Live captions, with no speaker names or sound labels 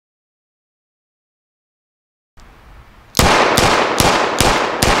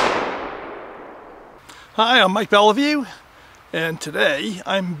Hi, I'm Mike Beliveau, and today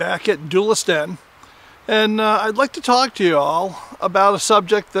I'm back at Duelist Den, and I'd like to talk to you all about a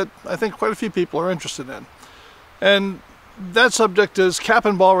subject that I think quite a few people are interested in. And that subject is cap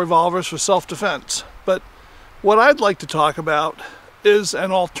and ball revolvers for self-defense. But what I'd like to talk about is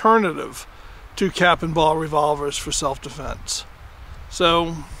an alternative to cap and ball revolvers for self-defense.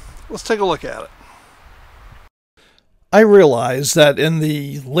 So let's take a look at it. I realize that in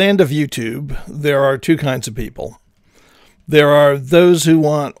the land of YouTube, there are two kinds of people. There are those who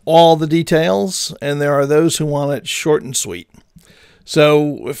want all the details, and there are those who want it short and sweet.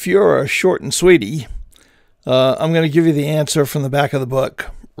 So if you're a short and sweetie, I'm going to give you the answer from the back of the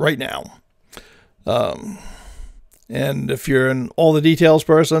book right now. And if you're an all the details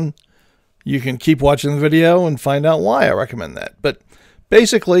person, you can keep watching the video and find out why I recommend that. But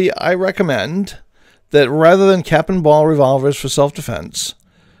basically, I recommend that rather than cap and ball revolvers for self-defense,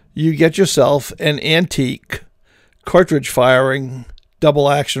 you get yourself an antique cartridge-firing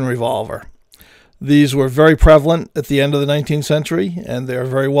double-action revolver. These were very prevalent at the end of the 19th century, and they're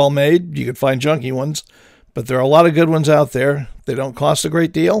very well made. You could find junky ones, but there are a lot of good ones out there. They don't cost a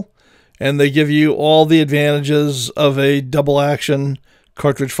great deal, and they give you all the advantages of a double-action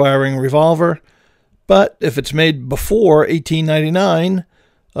cartridge-firing revolver. But if it's made before 1899,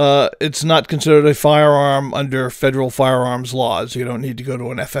 it's not considered a firearm under federal firearms laws. You don't need to go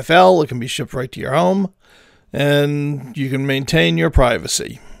to an FFL. It can be shipped right to your home, and you can maintain your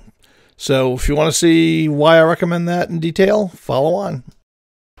privacy. So if you want to see why I recommend that in detail, follow on.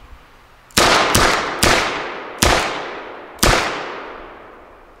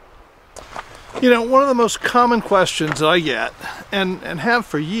 You know, one of the most common questions that I get, and have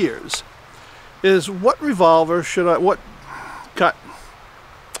for years, is what revolver should I, one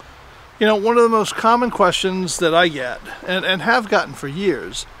of the most common questions that I get, and have gotten for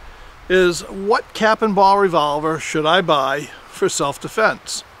years, is what cap and ball revolver should I buy for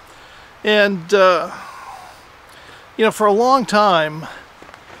self-defense? And, for a long time,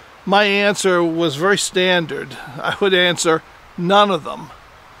 my answer was very standard. I would answer none of them.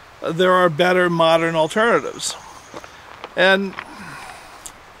 There are better modern alternatives. And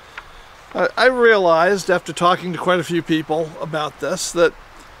I realized after talking to quite a few people about this that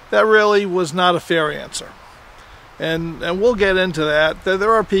really was not a fair answer. And we'll get into that.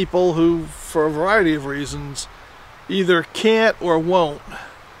 There are people who, for a variety of reasons, either can't or won't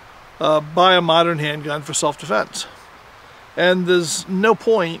buy a modern handgun for self-defense. And there's no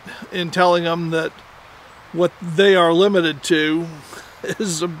point in telling them that what they are limited to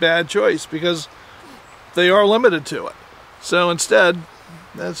is a bad choice, because they are limited to it. So instead,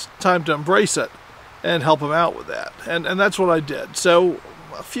 it's time to embrace it and help them out with that. And that's what I did. So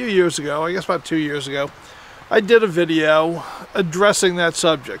a few years ago, I guess about 2 years ago, I did a video addressing that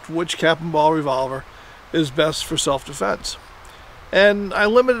subject, which cap and ball revolver is best for self-defense. And I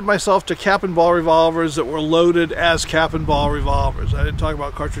limited myself to cap and ball revolvers that were loaded as cap and ball revolvers. I didn't talk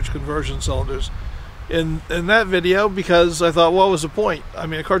about cartridge conversion cylinders in that video, because I thought, what was the point? I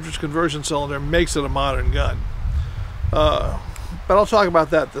mean, a cartridge conversion cylinder makes it a modern gun. But I'll talk about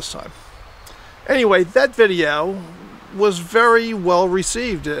that this time. Anyway, that video was very well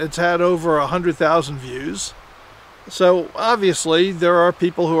received. It's had over 100,000 views. So obviously there are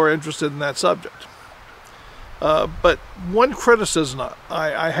people who are interested in that subject. But one criticism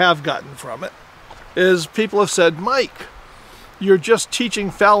I have gotten from it is people have said, Mike, you're just teaching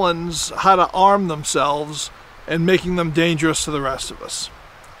felons how to arm themselves and making them dangerous to the rest of us.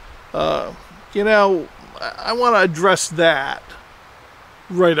 I want to address that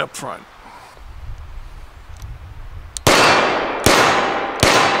right up front.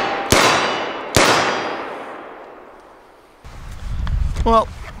 Well,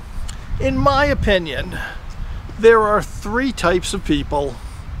 in my opinion, there are three types of people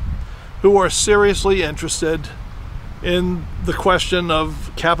who are seriously interested in the question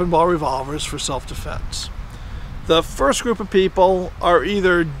of cap and ball revolvers for self-defense. The first group of people are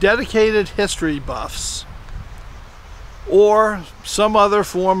either dedicated history buffs or some other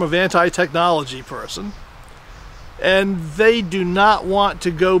form of anti-technology person, and they do not want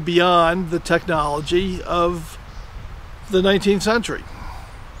to go beyond the technology of the 19th century.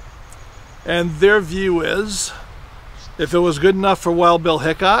 And their view is, if it was good enough for Wild Bill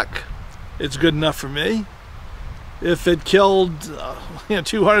Hickok, it's good enough for me. If it killed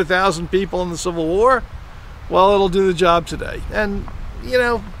 200,000 people in the Civil War, well, it'll do the job today. And,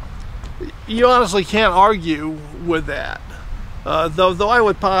 you honestly can't argue with that. Though I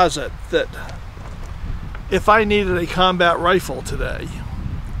would posit that if I needed a combat rifle today,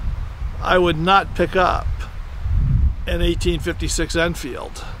 I would not pick up an 1856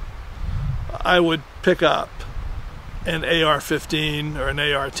 Enfield. I would pick up an AR-15 or an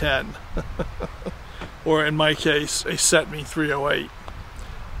AR-10, or in my case, a SETME 308.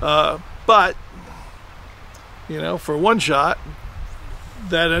 But, you know, for one shot,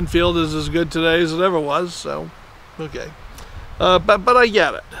 that Enfield is as good today as it ever was, so, okay. But I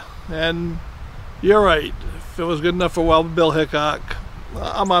get it, and you're right. If it was good enough for Wild Bill Hickok,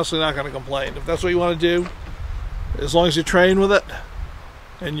 I'm honestly not going to complain. If that's what you want to do, as long as you train with it,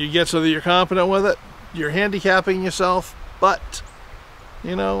 and you get so that you're competent with it, you're handicapping yourself, but,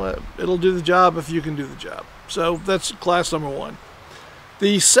 you know, it'll do the job if you can do the job. So that's class number one.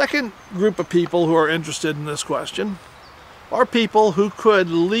 The second group of people who are interested in this question are people who could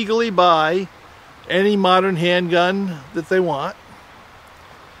legally buy any modern handgun that they want,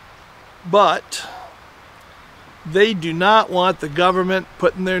 but they do not want the government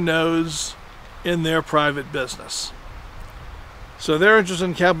putting their nose in their private business. So they're interested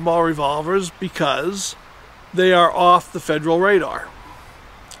in cap and ball revolvers because they are off the federal radar.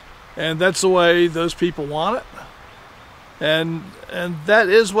 And that's the way those people want it. And that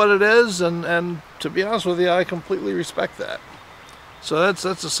is what it is, and to be honest with you, I completely respect that. So that's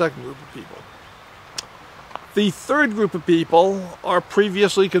the second group of people. The third group of people are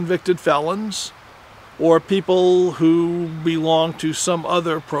previously convicted felons, or people who belong to some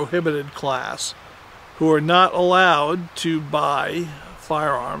other prohibited class, who are not allowed to buy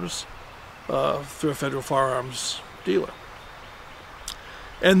firearms through a federal firearms dealer.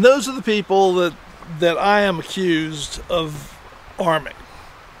 And those are the people that I am accused of arming.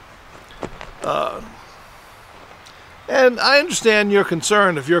 And I understand your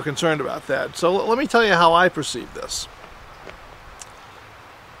concern if you're concerned about that. So let me tell you how I perceive this.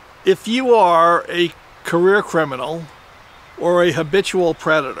 If you are a career criminal or a habitual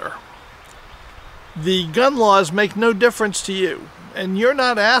predator, the gun laws make no difference to you. And you're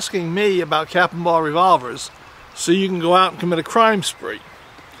not asking me about cap and ball revolvers so you can go out and commit a crime spree.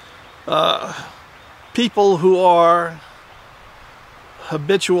 People who are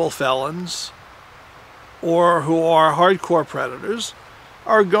habitual felons or who are hardcore predators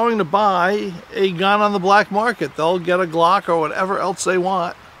are going to buy a gun on the black market. They'll get a Glock or whatever else they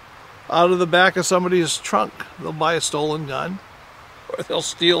want out of the back of somebody's trunk. They'll buy a stolen gun, or they'll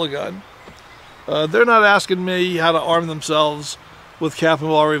steal a gun. They're not asking me how to arm themselves with cap and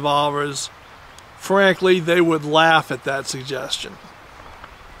ball revolvers. Frankly, they would laugh at that suggestion.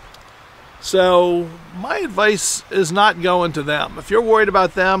 So my advice is not going to them. If you're worried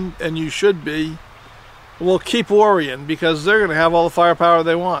about them, and you should be, well, keep worrying, because they're going to have all the firepower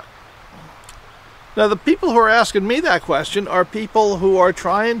they want. Now, the people who are asking me that question are people who are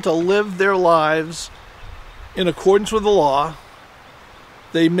trying to live their lives in accordance with the law.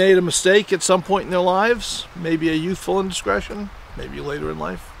 They made a mistake at some point in their lives, maybe a youthful indiscretion, maybe later in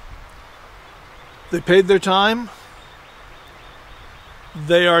life. They paid their time.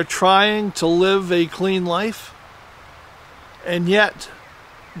 They are trying to live a clean life, and yet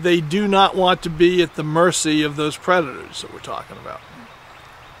they do not want to be at the mercy of those predators that we're talking about.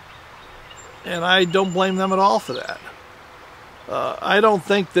 And I don't blame them at all for that. I don't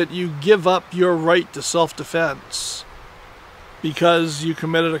think that you give up your right to self-defense because you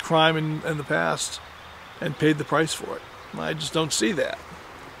committed a crime in the past and paid the price for it. I just don't see that.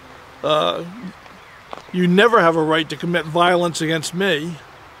 You never have a right to commit violence against me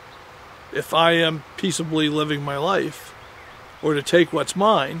if I am peaceably living my life, or to take what's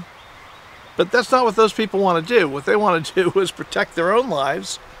mine. But that's not what those people want to do. What they want to do is protect their own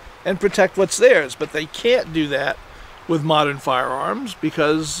lives and protect what's theirs. But they can't do that with modern firearms,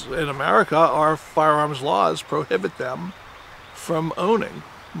 because in America our firearms laws prohibit them from owning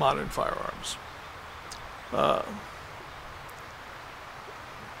modern firearms.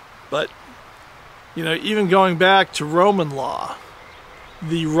 But you know, even going back to Roman law,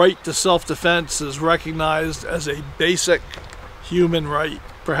 the right to self-defense is recognized as a basic human right,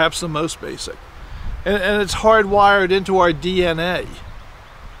 perhaps the most basic. And it's hardwired into our DNA.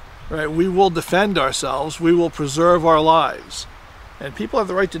 Right? We will defend ourselves, we will preserve our lives. And people have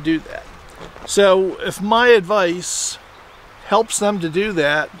the right to do that. So if my advice helps them to do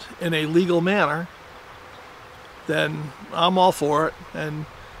that in a legal manner, then I'm all for it. And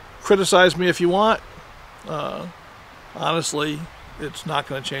criticize me if you want. Honestly, it's not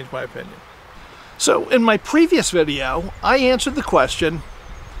going to change my opinion. So in my previous video, I answered the question,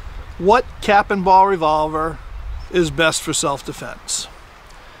 what cap and ball revolver is best for self-defense?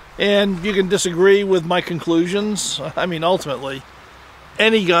 And you can disagree with my conclusions. I mean, ultimately,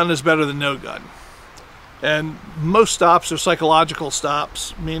 any gun is better than no gun. And most stops are psychological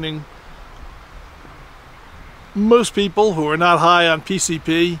stops, meaning most people who are not high on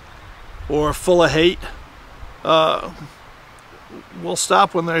PCP or full of hate will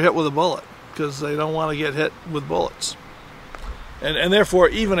stop when they're hit with a bullet, because they don't want to get hit with bullets. And therefore,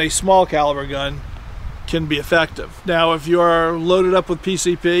 even a small caliber gun can be effective. Now, if you are loaded up with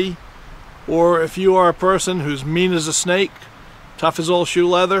PCP, or if you are a person who's mean as a snake, tough as old shoe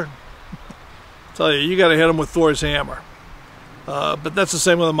leather, I tell you got to hit them with Thor's hammer. But that's the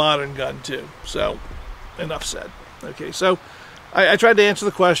same with a modern gun too. So, enough said. Okay, so I tried to answer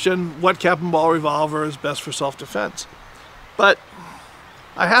the question, what cap and ball revolver is best for self-defense? But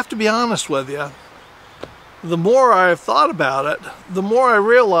I have to be honest with you, the more I've thought about it, the more I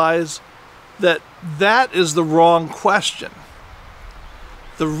realize that that is the wrong question.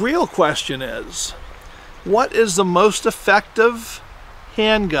 The real question is, what is the most effective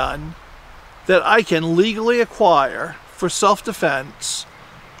handgun that I can legally acquire for self-defense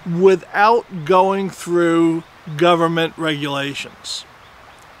without going through government regulations?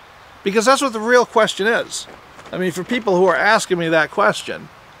 Because that's what the real question is. I mean, for people who are asking me that question,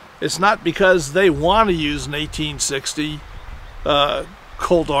 it's not because they want to use an 1860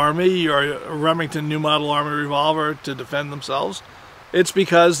 Colt Army or a Remington new model Army revolver to defend themselves. It's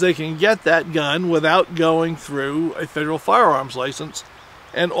because they can get that gun without going through a federal firearms license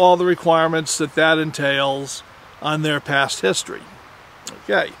and all the requirements that that entails on their past history.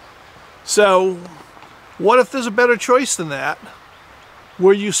 Okay, so what if there's a better choice than that,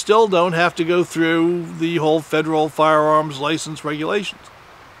 where you still don't have to go through the whole federal firearms license regulations?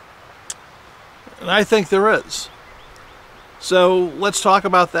 And I think there is. So let's talk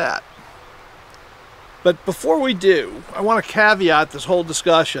about that. But before we do, I want to caveat this whole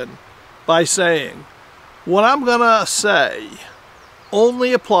discussion by saying what I'm going to say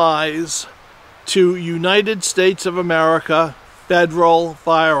only applies to United States of America federal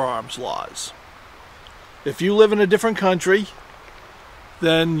firearms laws. If you live in a different country,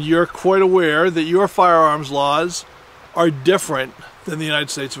 then you're quite aware that your firearms laws are different than the United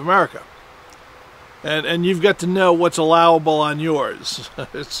States of America. And you've got to know what's allowable on yours.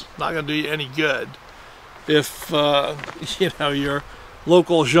 It's not going to do you any good if your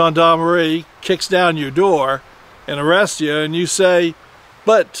local gendarmerie kicks down your door and arrests you, and you say,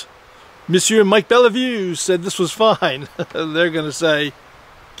 "But Monsieur Mike Beliveau said this was fine." They're going to say,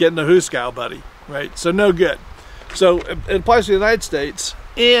 "Get in the hoosegow, buddy." Right? So no good. So it applies to the United States,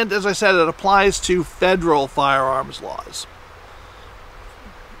 and as I said, it applies to federal firearms laws.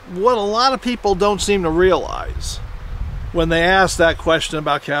 What a lot of people don't seem to realize when they ask that question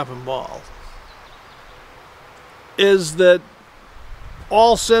about cap and ball is that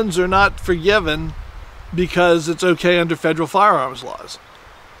all sins are not forgiven because it's okay under federal firearms laws.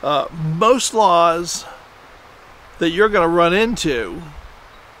 Most laws that you're going to run into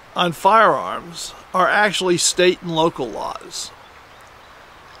on firearms are actually state and local laws.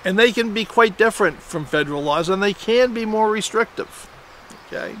 And they can be quite different from federal laws, and they can be more restrictive.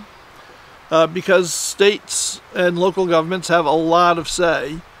 Okay? Because states and local governments have a lot of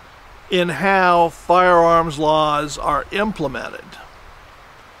say in how firearms laws are implemented.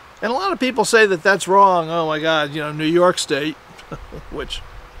 And a lot of people say that that's wrong. Oh my God, New York State, which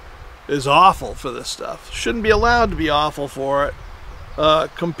is awful for this stuff, shouldn't be allowed to be awful for it,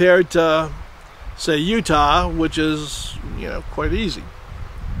 compared to, say, Utah, which is, quite easy.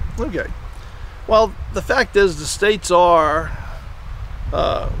 Okay. Well, the fact is the states are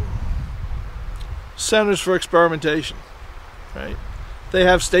centers for experimentation, right? They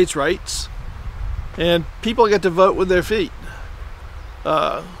have states' rights, and people get to vote with their feet.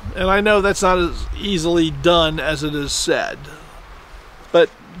 And I know that's not as easily done as it is said, but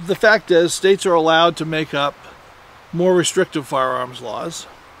the fact is states are allowed to make up more restrictive firearms laws.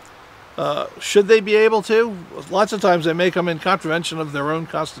 Should they be able to? Lots of times they make them in contravention of their own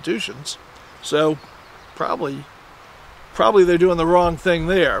constitutions, so probably they're doing the wrong thing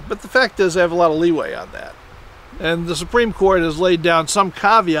there. But the fact is they have a lot of leeway on that. And the Supreme Court has laid down some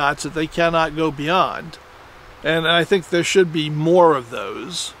caveats that they cannot go beyond. And I think there should be more of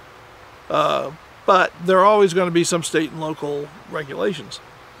those. But there are always going to be some state and local regulations.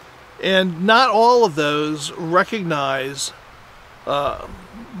 And not all of those recognize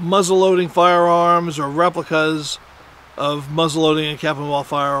muzzleloading firearms or replicas of muzzleloading and cap and ball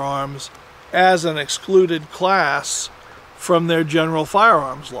firearms as an excluded class from their general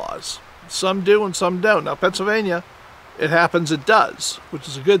firearms laws. Some do and some don't. Now, Pennsylvania, it happens it does, which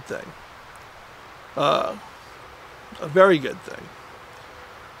is a good thing. A very good thing.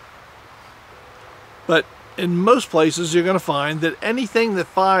 But in most places, you're going to find that anything that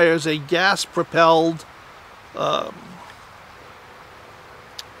fires a gas-propelled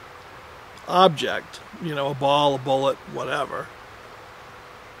object, a ball, a bullet, whatever,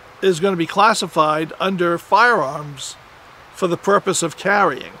 is going to be classified under firearms for the purpose of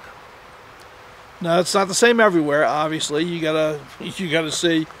carrying. Now, it's not the same everywhere, obviously. You gotta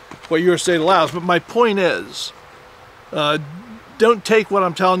see what your state allows. But my point is, don't take what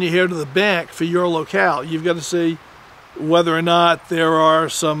I'm telling you here to the bank for your locale. You've got to see whether or not there are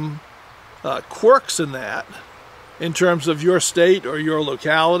some quirks in that in terms of your state or your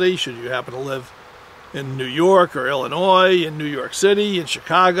locality, should you happen to live in New York or Illinois, in New York City, in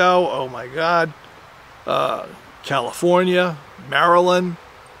Chicago, oh my God, California, Maryland,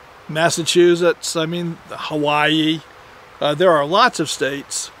 Massachusetts, I mean, Hawaii. There are lots of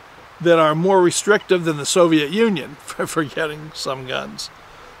states that are more restrictive than the Soviet Union for getting some guns.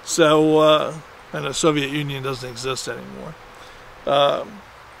 So, and the Soviet Union doesn't exist anymore. But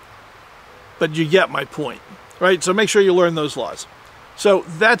you get my point, right? So make sure you learn those laws. So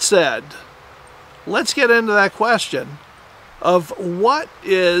that said, let's get into that question of what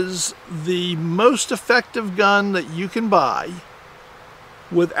is the most effective gun that you can buy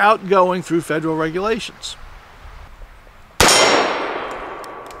without going through federal regulations.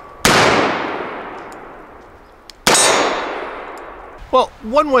 Well,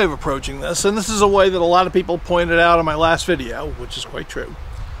 one way of approaching this, and this is a way that a lot of people pointed out in my last video, which is quite true,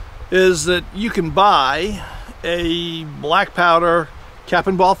 is that you can buy a black powder cap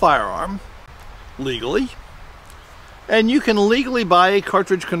and ball firearm legally, and you can legally buy a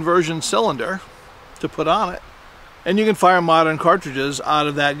cartridge conversion cylinder to put on it, and you can fire modern cartridges out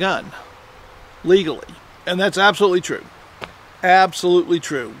of that gun legally. And that's absolutely true. Absolutely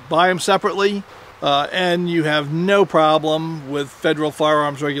true. Buy them separately, and you have no problem with federal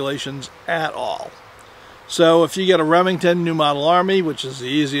firearms regulations at all. So if you get a Remington New Model Army, which is the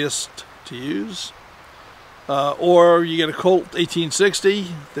easiest to use, or you get a Colt 1860,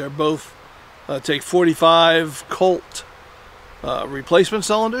 they're both take 45 Colt replacement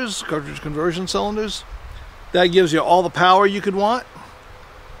cylinders, cartridge conversion cylinders. That gives you all the power you could want.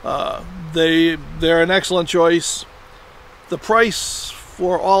 They're an excellent choice. The price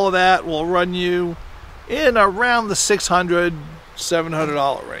for all of that will run you in around the $600,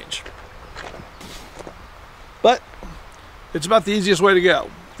 $700 range. But it's about the easiest way to go.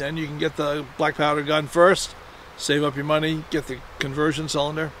 Then you can get the black powder gun first, save up your money, get the conversion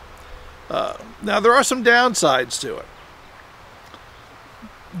cylinder. Now there are some downsides to it.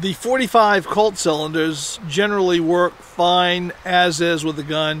 The 45 Colt cylinders generally work fine as is with the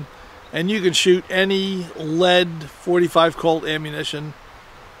gun, and you can shoot any lead 45 Colt ammunition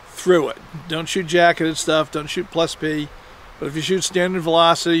through it. Don't shoot jacketed stuff, don't shoot plus P, but if you shoot standard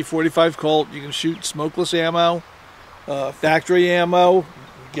velocity 45 Colt, you can shoot smokeless ammo, factory ammo,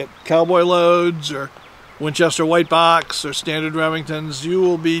 get cowboy loads or Winchester white box or standard Remingtons, you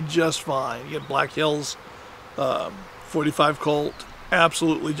will be just fine. You get Black Hills 45 Colt,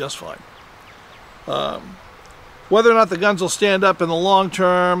 absolutely just fine. Whether or not the guns will stand up in the long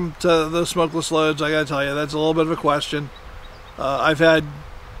term to those smokeless loads, I gotta tell you, that's a little bit of a question. I've had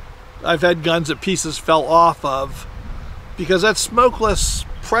guns that pieces fell off of because that smokeless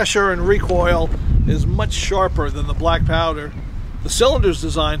pressure and recoil is much sharper than the black powder. The cylinder's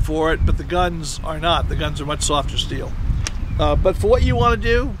designed for it, but the guns are not. The guns are much softer steel. But for what you want to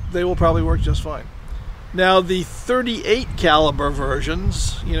do, they will probably work just fine. Now the 38 caliber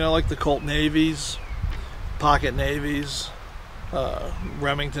versions, you know, like the Colt Navies, Pocket Navies,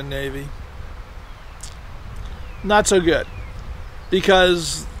 Remington Navy, not so good.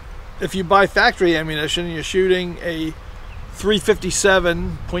 Because if you buy factory ammunition, you're shooting a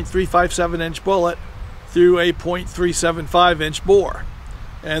 357.357 inch bullet through a .375 inch bore.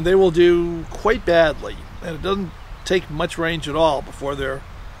 And they will do quite badly. And it doesn't take much range at all before they're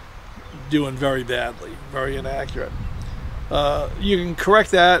doing very badly, very inaccurate. You can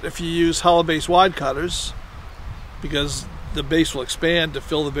correct that if you use hollow base wad cutters, because the base will expand to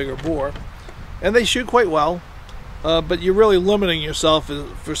fill the bigger bore. And they shoot quite well, but you're really limiting yourself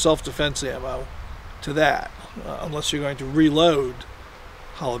for self-defense ammo to that, unless you're going to reload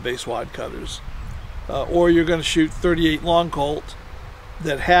hollow base wad cutters. Or you're going to shoot 38 long Colt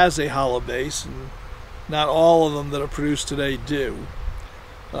that has a hollow base, and not all of them that are produced today do.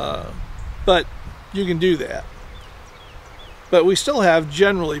 But you can do that. But we still have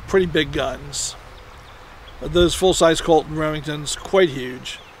generally pretty big guns. Those full-size Colt and Remingtons, quite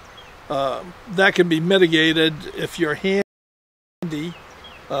huge. That can be mitigated if you're handy.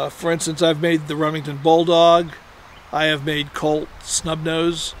 For instance, I've made the Remington Bulldog. I have made Colt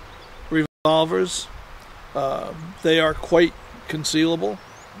snub-nose revolvers. They are quite concealable.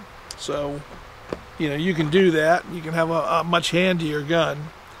 So, you know, you can do that. You can have a much handier gun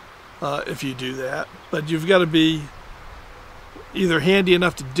if you do that. But you've got to be either handy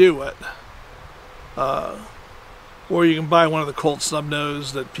enough to do it, or you can buy one of the Colt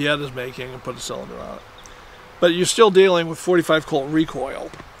snub-nose that Piet is making and put a cylinder on it. But you're still dealing with 45 Colt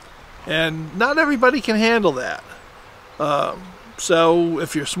recoil, and not everybody can handle that. So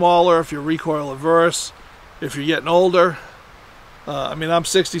if you're smaller, if you're recoil averse, if you're getting older, I mean, I'm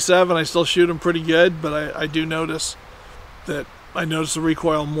 67, I still shoot them pretty good, but I do notice that I notice the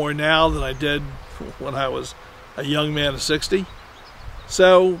recoil more now than I did when I was a young man of 60.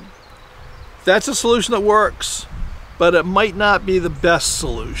 So that's a solution that works, but it might not be the best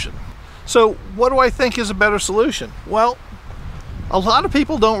solution. So what do I think is a better solution? Well, a lot of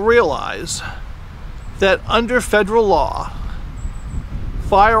people don't realize that under federal law,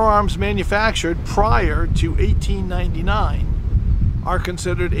 firearms manufactured prior to 1899 are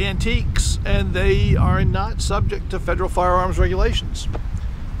considered antiques, and they are not subject to federal firearms regulations.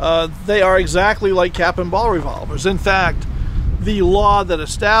 They are exactly like cap and ball revolvers. In fact, the law that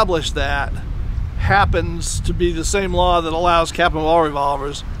established that happens to be the same law that allows cap and ball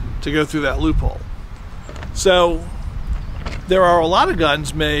revolvers to go through that loophole. So there are a lot of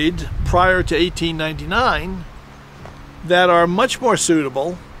guns made prior to 1899 that are much more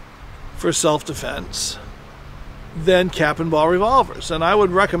suitable for self-defense than cap and ball revolvers, and I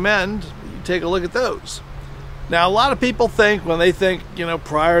would recommend you take a look at those. Now, a lot of people think, when they think, you know,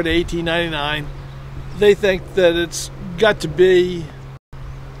 prior to 1899, they think that it's got to be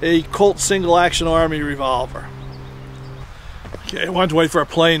a Colt single action army revolver. Okay, I wanted to wait for a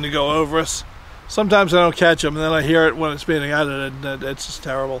plane to go over us. Sometimes I don't catch them, and then I hear it when it's being edited, and it's just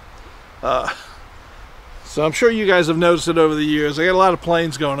terrible. So I'm sure you guys have noticed it over the years. I got a lot of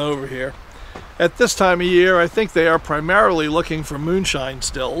planes going over here. At this time of year, I think they are primarily looking for moonshine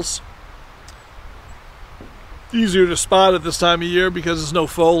stills. Easier to spot at this time of year because there's no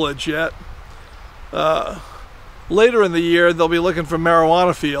foliage yet. Later in the year, they'll be looking for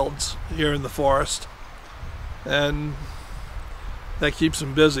marijuana fields here in the forest, and that keeps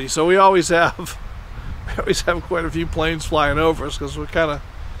them busy. So we always have quite a few planes flying over us because we're kind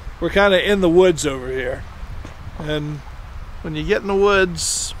of in the woods over here. And when you get in the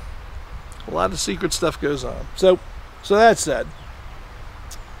woods, a lot of secret stuff goes on. So that said,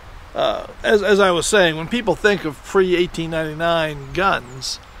 as I was saying, when people think of pre-1899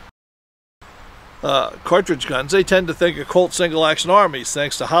 guns, cartridge guns, they tend to think of Colt single-action armies,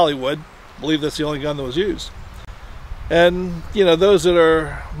 thanks to Hollywood. I believe that's the only gun that was used. And, you know, those that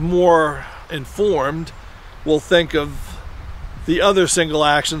are more informed will think of the other single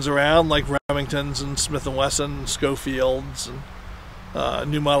actions around, like Remingtons and Smith & Wesson, and Schofields,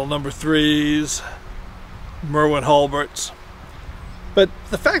 and new model number 3s, Merwin Hulberts. But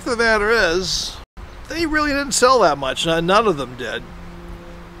the fact of the matter is, they really didn't sell that much. None of them did,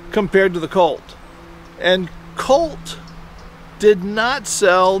 compared to the Colt. And Colt did not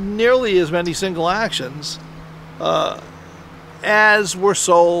sell nearly as many single actions as were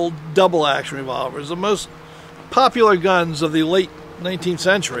sold double action revolvers. The most popular guns of the late 19th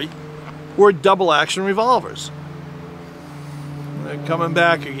century were double action revolvers. They're coming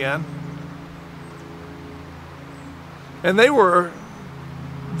back again. And they were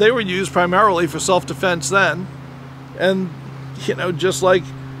used primarily for self-defense then. And, you know, just like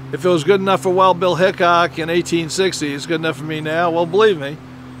if it was good enough for Wild Bill Hickok in 1860, it's good enough for me now. Well, believe me,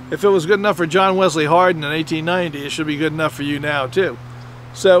 if it was good enough for John Wesley Hardin in 1890, it should be good enough for you now too.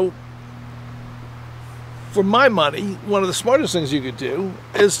 So, for my money, one of the smartest things you could do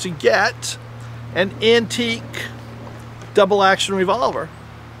is to get an antique double action revolver.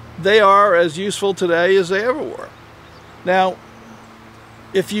 They are as useful today as they ever were. Now,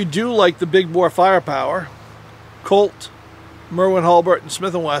 if you do like the big bore firepower, Colt, Merwin Hulbert, and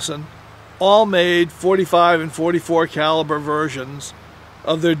Smith & Wesson all made 45 and 44 caliber versions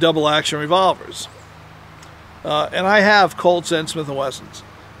of their double action revolvers. And I have Colts and Smith & Wessons.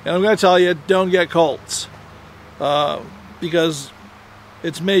 And I'm going to tell you, don't get Colts. Because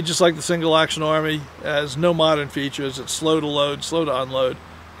it's made just like the single action army, has no modern features, it's slow to load, slow to unload,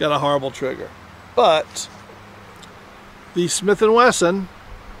 got a horrible trigger. But the Smith & Wesson,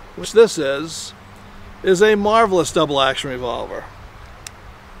 which this is a marvelous double action revolver.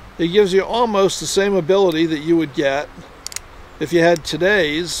 It gives you almost the same ability that you would get if you had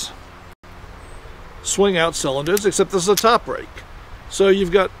today's swing out cylinders, except this is a top brake. So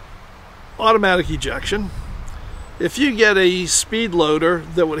you've got automatic ejection. If you get a speed loader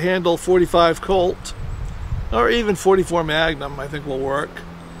that would handle 45 Colt, or even 44 Magnum, I think will work.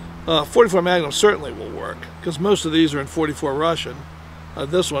 44 Magnum certainly will work, because most of these are in 44 Russian.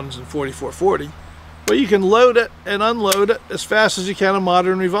 This one's in 44-40. But you can load it and unload it as fast as you can a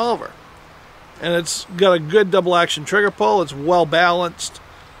modern revolver. and it's got a good double action trigger pull. It's well balanced.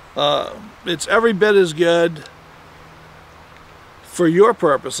 It's every bit as good for your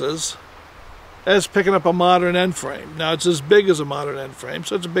purposes as picking up a modern end frame. Now, it's as big as a modern end frame,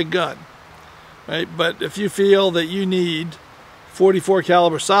 so it's a big gun, right? But if you feel that you need 44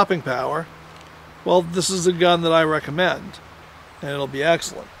 caliber stopping power, well, this is a gun that I recommend, and it'll be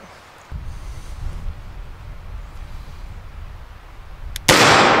excellent.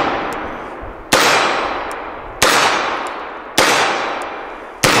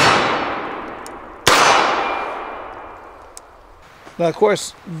 Now, of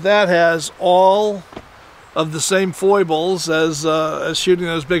course, that has all of the same foibles as shooting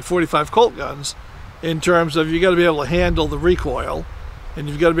those big 45 Colt guns, in terms of you got to be able to handle the recoil, and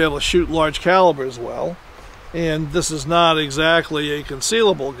you've got to be able to shoot large calibers well. And this is not exactly a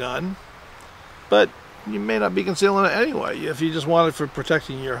concealable gun, but you may not be concealing it anyway if you just want it for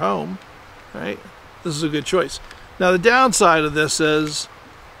protecting your home, right? This is a good choice. Now, the downside of this is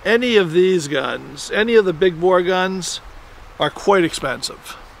any of these guns, any of the big bore guns, are quite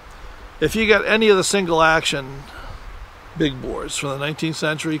expensive. If you got any of the single action big bores from the 19th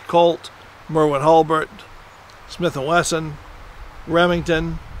century, Colt, Merwin-Hulbert, Smith & Wesson,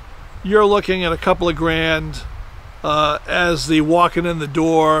 Remington, you're looking at a couple of grand as the walking in the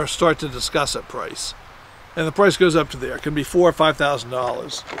door start to discuss that price. And the price goes up to there. It can be $4,000 or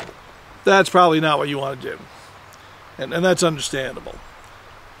 $5,000. That's probably not what you want to do. And that's understandable.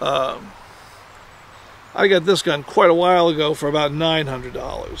 I got this gun quite a while ago for about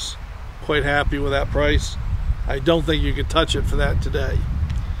 $900. Quite happy with that price. I don't think you could touch it for that today.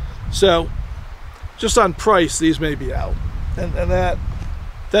 So, just on price, these may be out. And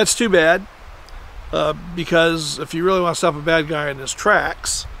that's too bad, because if you really want to stop a bad guy in his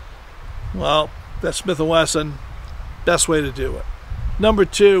tracks, well, that's Smith & Wesson, best way to do it. Number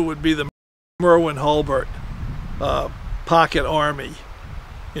 2 would be the Merwin-Hulbert Pocket Army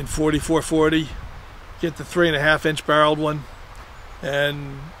in 4440. Get the 3.5-inch barreled one,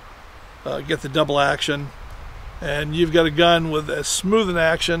 and get the double action, and you've got a gun with as smooth an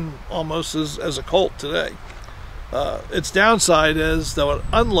action almost as a Colt today. Its downside is, though it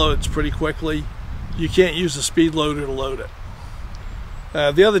unloads pretty quickly, you can't use the speed loader to load it.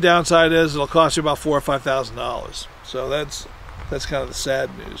 The other downside is it'll cost you about $4,000 or $5,000. So that's kind of the sad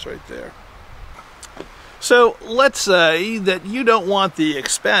news right there. So let's say that you don't want the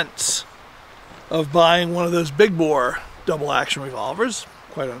expense of buying one of those big bore double action revolvers,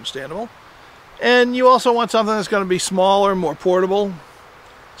 quite understandable, and you also want something that's going to be smaller, more portable,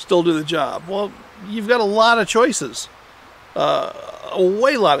 still do the job. Well, you've got a lot of choices, a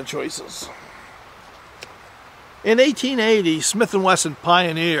way lot of choices. In 1880, Smith & Wesson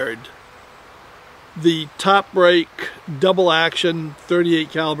pioneered the top break double action 38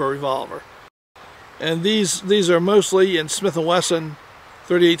 caliber revolver, and these are mostly in Smith & Wesson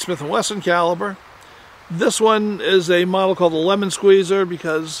 38 Smith & Wesson caliber. This one is a model called the Lemon Squeezer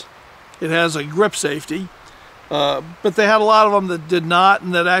because it has a grip safety, but they had a lot of them that did not,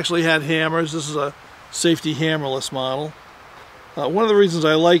 and that actually had hammers. This is a safety hammerless model. One of the reasons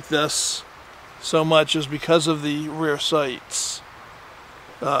I like this so much is because of the rear sights.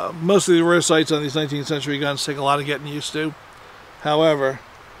 Most of the rear sights on these 19th century guns take a lot of getting used to. However,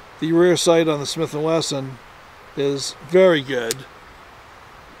 the rear sight on the Smith & Wesson is very good,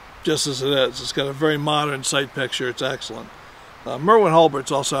 just as it is. It's got a very modern sight picture. It's excellent.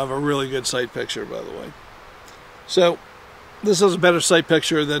 Merwin-Hulberts also have a really good sight picture, by the way. So this has a better sight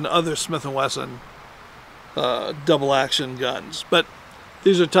picture than other Smith & Wesson double action guns. But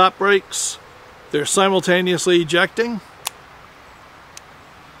these are top breaks. They're simultaneously ejecting.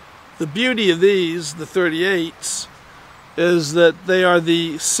 The beauty of these, the 38s, is that they are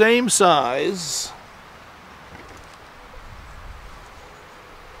the same size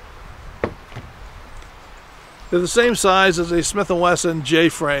They're the same size as a Smith & Wesson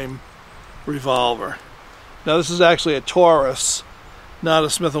J-frame revolver. Now this is actually a Taurus, not a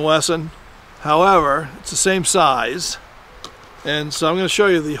Smith & Wesson. However, it's the same size. And so I'm going to show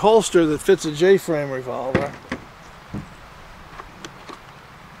you the holster that fits a J-frame revolver.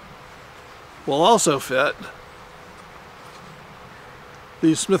 Will also fit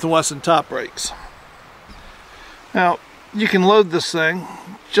these Smith & Wesson top brakes. Now, you can load this thing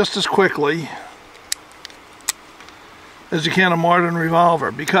just as quickly as you can a modern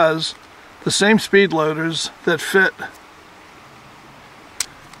revolver, because the same speed loaders that fit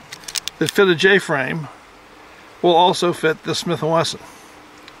a J-frame will also fit the Smith & Wesson.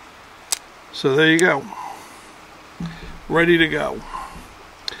 So there you go. Ready to go.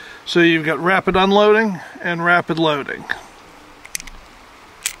 So you've got rapid unloading and rapid loading.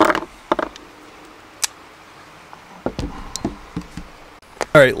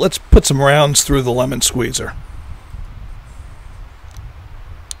 All right, let's put some rounds through the lemon squeezer.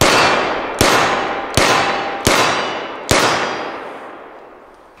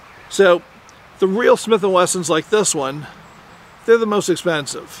 So the real Smith & Wessons like this one, they're the most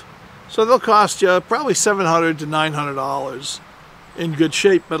expensive. So they'll cost you probably $700 to $900 in good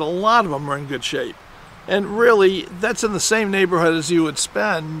shape, but a lot of them are in good shape. And really, that's in the same neighborhood as you would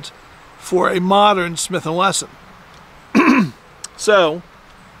spend for a modern Smith & Wesson. So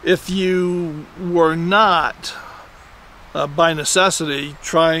if you were not, by necessity,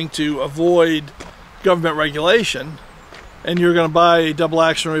 trying to avoid government regulation, and you're going to buy a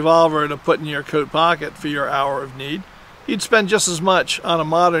double-action revolver to put in your coat pocket for your hour of need, you'd spend just as much on a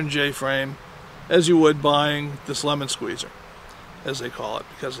modern J-frame as you would buying this lemon squeezer, as they call it,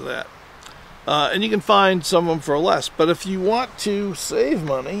 because of that. And you can find some of them for less. But if you want to save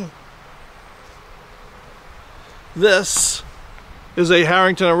money, this is a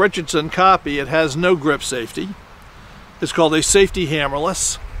Harrington & Richardson copy. It has no grip safety. It's called a safety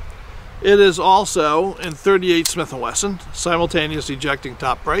hammerless. It is also in 38 Smith & Wesson, simultaneous ejecting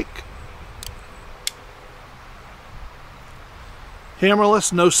top brake.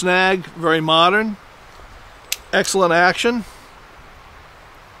 Hammerless, no snag, very modern. Excellent action.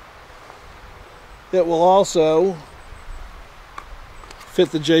 It will also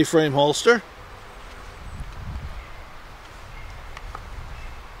fit the J-frame holster.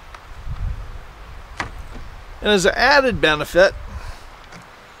 And as an added benefit,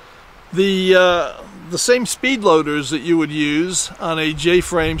 the same speed loaders that you would use on a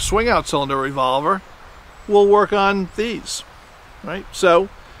J-frame swing-out cylinder revolver will work on these, right? So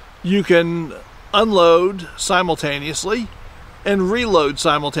you can unload simultaneously and reload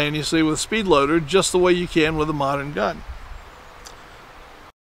simultaneously with a speed loader just the way you can with a modern gun.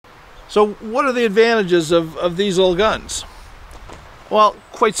 So what are the advantages of these little guns? Well,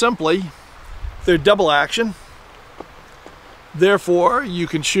 quite simply, they're double action. Therefore, you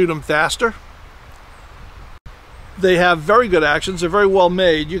can shoot them faster. They have very good actions. They're very well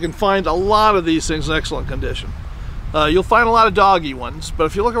made. You can find a lot of these things in excellent condition. You'll find a lot of doggy ones, but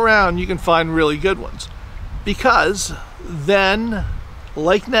if you look around, you can find really good ones. Because then,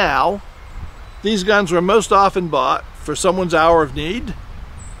 like now, these guns were most often bought for someone's hour of need.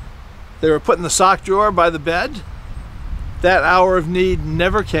 They were put in the sock drawer by the bed. That hour of need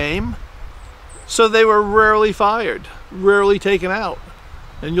never came. So they were rarely fired, rarely taken out.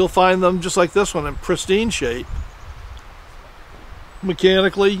 And you'll find them just like this one in pristine shape,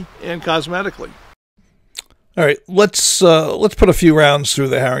 mechanically and cosmetically. All right, let's put a few rounds through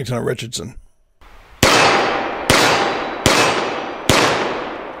the Harrington & Richardson.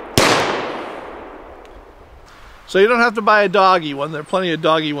 So you don't have to buy a doggy one. There are plenty of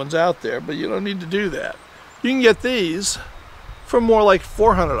doggy ones out there, but you don't need to do that. You can get these for more like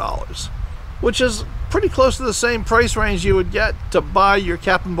 $400, which is pretty close to the same price range you would get to buy your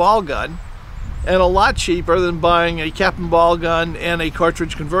cap and ball gun, and a lot cheaper than buying a cap and ball gun and a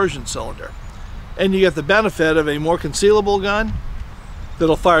cartridge conversion cylinder. And you get the benefit of a more concealable gun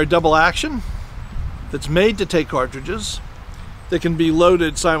that'll fire double action, that's made to take cartridges, that can be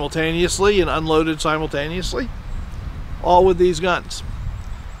loaded simultaneously and unloaded simultaneously, all with these guns.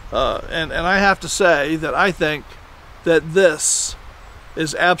 And I have to say that I think that this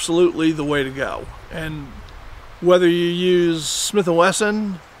is absolutely the way to go. And whether you use Smith &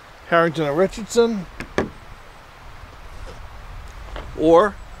 Wesson, Harrington & Richardson,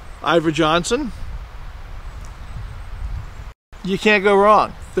 or Iver Johnson, you can't go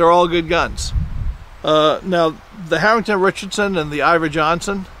wrong. They're all good guns. Now, the Harrington & Richardson and the Iver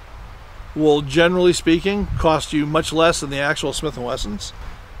Johnson will, generally speaking, cost you much less than the actual Smith & Wessons.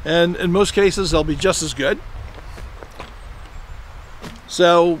 And in most cases, they'll be just as good.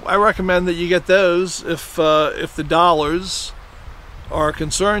 So I recommend that you get those if the dollars are a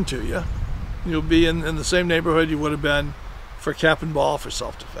concern to you. You'll be in the same neighborhood you would have been for cap and ball for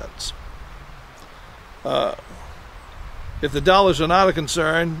self-defense. If the dollars are not a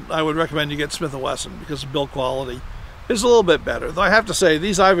concern, I would recommend you get Smith & Wesson because the build quality is a little bit better. Though I have to say,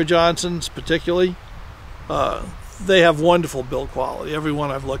 these Iver Johnsons particularly, they have wonderful build quality, every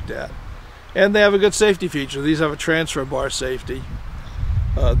one I've looked at. And they have a good safety feature. These have a transfer bar safety.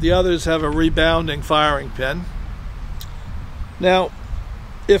 The others have a rebounding firing pin. Now,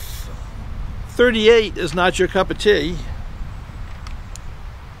 if 38 is not your cup of tea,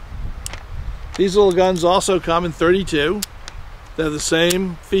 these little guns also come in 32. They're the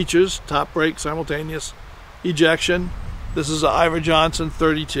same features, top brake, simultaneous ejection. This is an Iver Johnson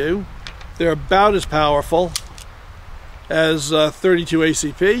 32. They're about as powerful as 32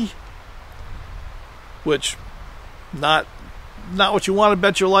 ACP, which not not what you want to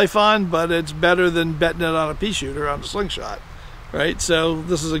bet your life on, but it's better than betting it on a pea shooter, on a slingshot, right? So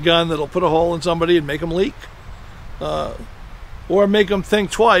this is a gun that'll put a hole in somebody and make them leak, or make them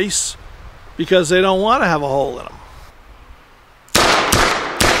think twice because they don't want to have a hole in them.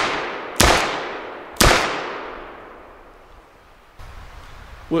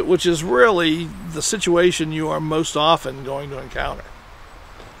 Which is really the situation you are most often going to encounter.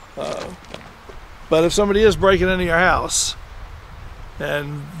 But if somebody is breaking into your house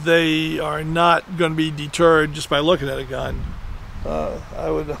and they are not going to be deterred just by looking at a gun, I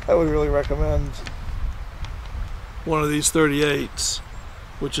would really recommend one of these 38s,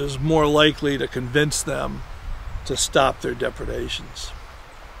 which is more likely to convince them to stop their depredations.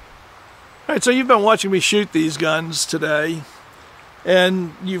 All right, so you've been watching me shoot these guns today,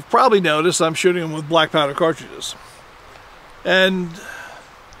 and you've probably noticed I'm shooting them with black powder cartridges. And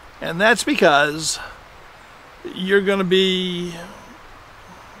that's because you're going to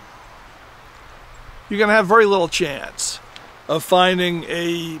have very little chance of finding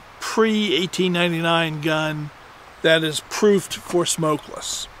a pre-1899 gun that is proofed for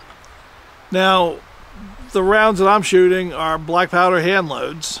smokeless. Now, the rounds that I'm shooting are black powder hand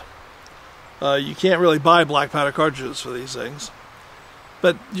loads. You can't really buy black powder cartridges for these things,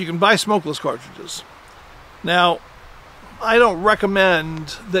 but you can buy smokeless cartridges. Now, I don't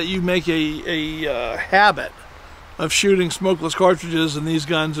recommend that you make a habit of shooting smokeless cartridges in these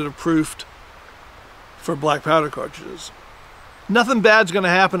guns that are proofed for black powder cartridges. Nothing bad's going to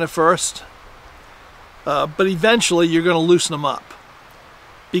happen at first, but eventually you're going to loosen them up,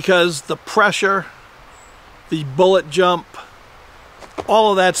 because the pressure, the bullet jump,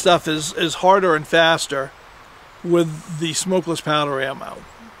 all of that stuff is harder and faster with the smokeless powder ammo.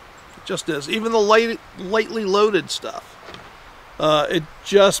 It just is. Even the lightly loaded stuff, it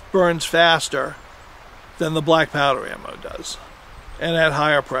just burns faster than the black powder ammo does, and at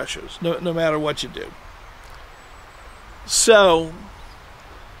higher pressures, no matter what you do. So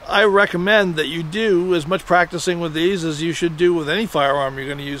I recommend that you do as much practicing with these as you should do with any firearm you're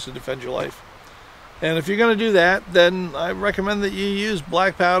going to use to defend your life. And if you're going to do that, then I recommend that you use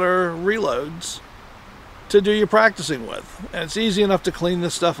black powder reloads to do your practicing with. And it's easy enough to clean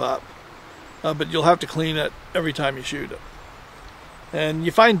this stuff up, but you'll have to clean it every time you shoot it. And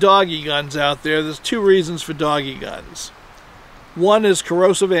you find doggy guns out there. There's two reasons for doggy guns. One is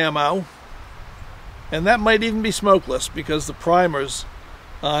corrosive ammo, and that might even be smokeless, because the primers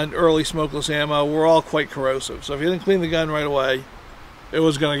on early smokeless ammo were all quite corrosive. So if you didn't clean the gun right away, it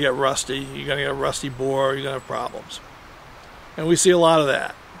was going to get rusty. You're going to get a rusty bore. You're going to have problems. And we see a lot of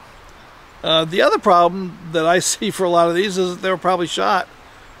that. The other problem that I see for a lot of these is that they were probably shot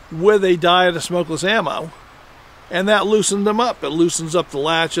with a diet of smokeless ammo, and that loosened them up. It loosens up the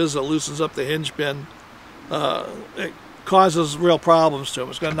latches. It loosens up the hinge pin. It causes real problems to them.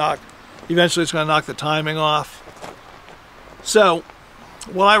 It's going to eventually it's going to knock the timing off. So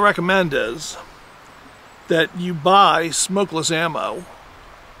what I recommend is that you buy smokeless ammo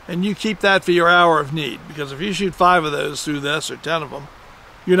and you keep that for your hour of need, because if you shoot 5 of those through this, or 10 of them,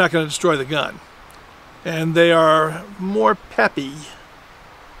 you're not going to destroy the gun. And they are more peppy,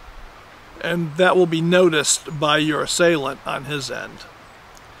 and that will be noticed by your assailant on his end.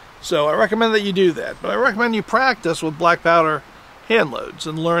 So I recommend that you do that, but I recommend you practice with black powder hand loads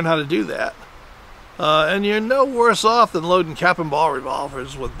and learn how to do that. And you're no worse off than loading cap and ball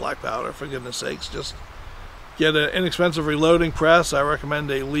revolvers with black powder, for goodness sakes. Just get an inexpensive reloading press. I recommend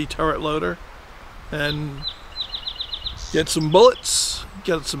a Lee turret loader, and get some bullets,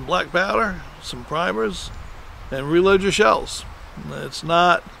 get some black powder, some primers, and reload your shells. It's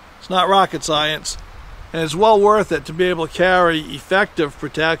not rocket science, and it's well worth it to be able to carry effective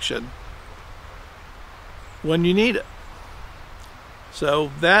protection when you need it.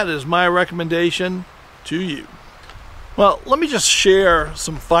 So that is my recommendation to you. Well, let me just share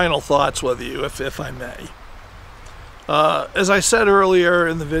some final thoughts with you, if I may. As I said earlier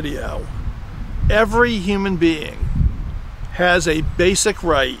in the video, every human being has a basic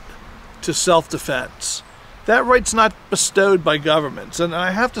right to self-defense. That right's not bestowed by governments. And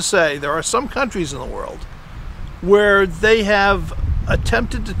I have to say, there are some countries in the world where they have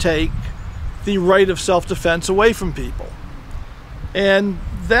attempted to take the right of self-defense away from people. And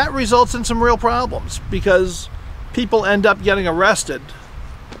that results in some real problems, because people end up getting arrested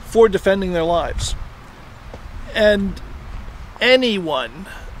for defending their lives. And anyone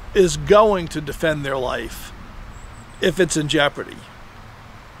is going to defend their life if it's in jeopardy.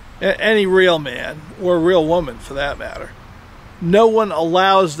 Any real man, or real woman for that matter. No one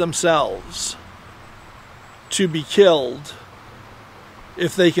allows themselves to be killed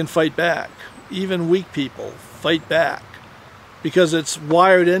if they can fight back. Even weak people fight back. because it's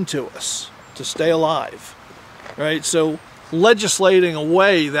wired into us to stay alive, right? So legislating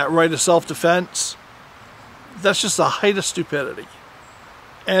away that right of self-defense, that's just the height of stupidity.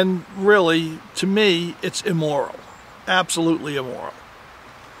 And really, to me, it's immoral, absolutely immoral,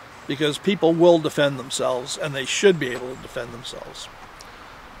 because people will defend themselves, and they should be able to defend themselves.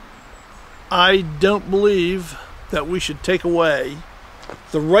 I don't believe that we should take away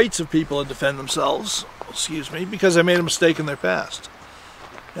the rights of people to defend themselves, excuse me, because they made a mistake in their past.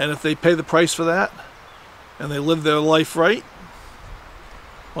 And if they pay the price for that, and they live their life right,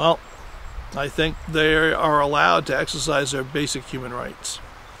 well, I think they are allowed to exercise their basic human rights.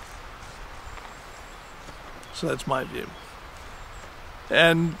 So that's my view.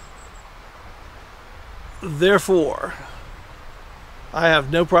 And therefore, I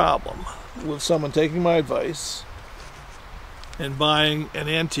have no problem with someone taking my advice and buying an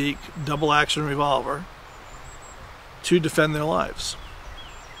antique double-action revolver to defend their lives.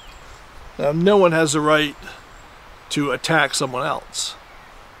 Now, no one has the right to attack someone else,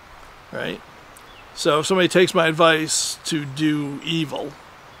 right? So if somebody takes my advice to do evil,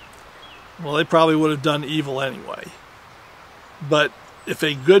 well, they probably would have done evil anyway. But if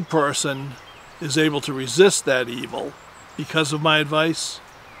a good person is able to resist that evil because of my advice,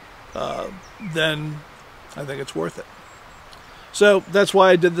 then I think it's worth it. So that's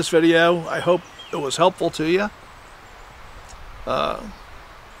why I did this video. I hope it was helpful to you.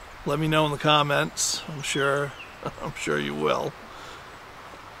 Let me know in the comments. I'm sure you will.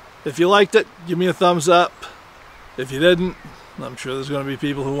 If you liked it, give me a thumbs up. If you didn't, I'm sure there's going to be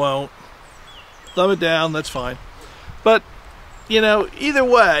people who won't. Thumb it down, that's fine. But, you know, either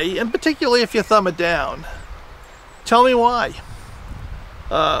way, and particularly if you thumb it down, tell me why.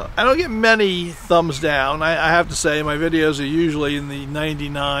 I don't get many thumbs down. I have to say my videos are usually in the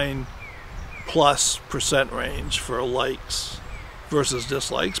 99+% range for likes versus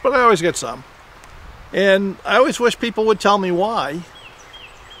dislikes, but I always get some. And I always wish people would tell me why,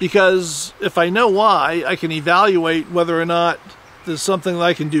 because if I know why, I can evaluate whether or not there's something that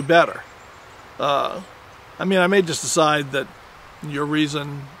I can do better. I mean, I may just decide that your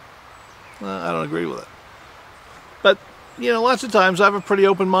reason, I don't agree with it. But, you know, lots of times I have a pretty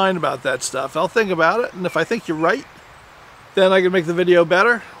open mind about that stuff. I'll think about it, and if I think you're right, then I can make the video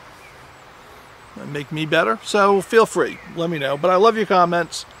better and make me better. So feel free, let me know. But I love your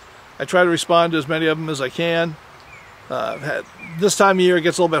comments. I try to respond to as many of them as I can. This time of year it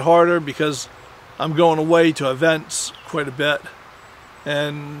gets a little bit harder because I'm going away to events quite a bit.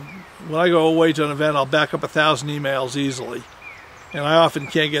 And when I go away to an event, I'll back up 1,000 emails easily. And I often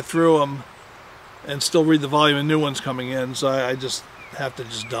can't get through them and still read the volume of new ones coming in, so I just have to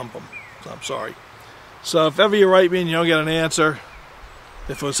dump them. So I'm sorry. So if ever you write me and you don't get an answer,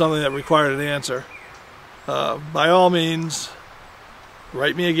 if it was something that required an answer, by all means,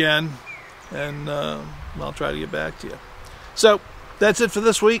 write me again, and I'll try to get back to you. So that's it for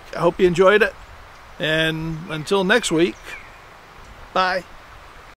this week. I hope you enjoyed it, and until next week, bye.